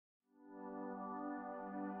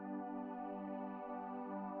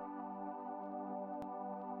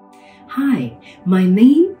Hi, my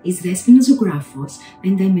name is Despina Zografos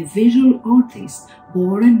and I'm a visual artist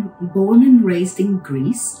born and raised in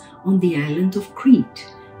Greece on the island of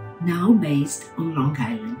Crete, now based on Long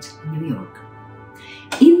Island, New York.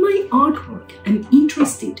 In my artwork, I'm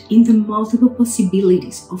interested in the multiple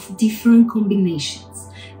possibilities of different combinations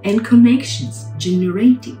and connections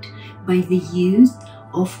generated by the use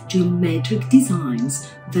of geometric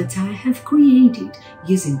designs that I have created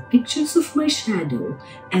using pictures of my shadow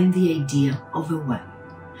and the idea of a web.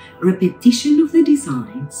 Repetition of the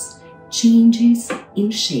designs, changes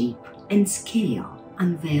in shape and scale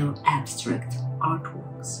unveil abstract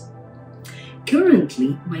artworks.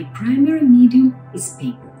 Currently, my primary medium is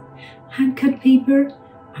paper, hand-cut paper,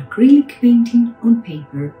 acrylic painting on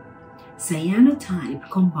paper,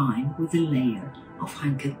 cyanotype combined with a layer of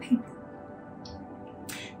hand-cut paper.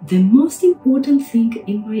 The most important thing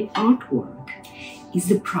in my artwork is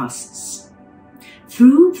the process.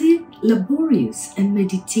 Through the laborious and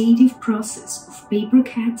meditative process of paper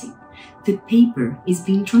cutting, the paper is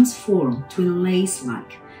being transformed to a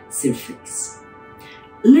lace-like surface.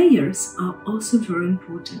 Layers are also very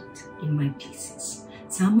important in my pieces.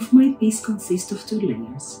 Some of my pieces consist of 2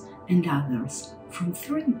 layers and others from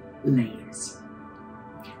 3 layers.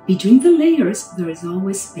 Between the layers there is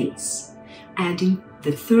always space, adding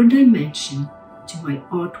the 3rd dimension to my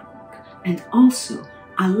artwork and also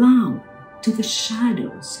allow to the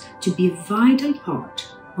shadows to be a vital part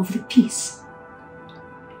of the piece.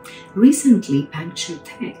 Recently, punctual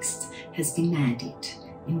text has been added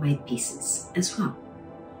in my pieces as well.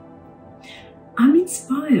 I'm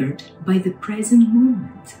inspired by the present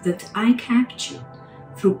moment that I capture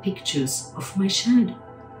through pictures of my shadow.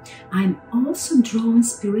 I'm also drawing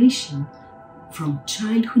inspiration from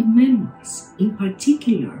childhood memories, in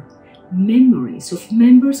particular memories of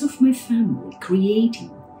members of my family creating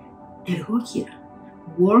ergokia,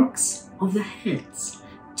 works of the hands,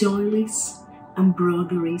 doilies,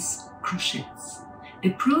 embroideries, crochets,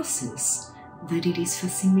 a process that it is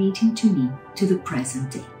fascinating to me to the present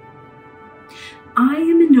day. I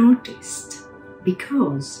am an artist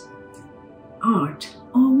because art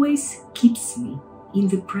always keeps me in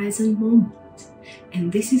the present moment,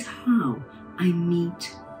 and this is how I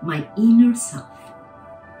meet my inner self.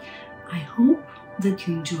 I hope that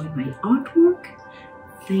you enjoy my artwork.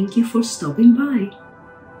 Thank you for stopping by.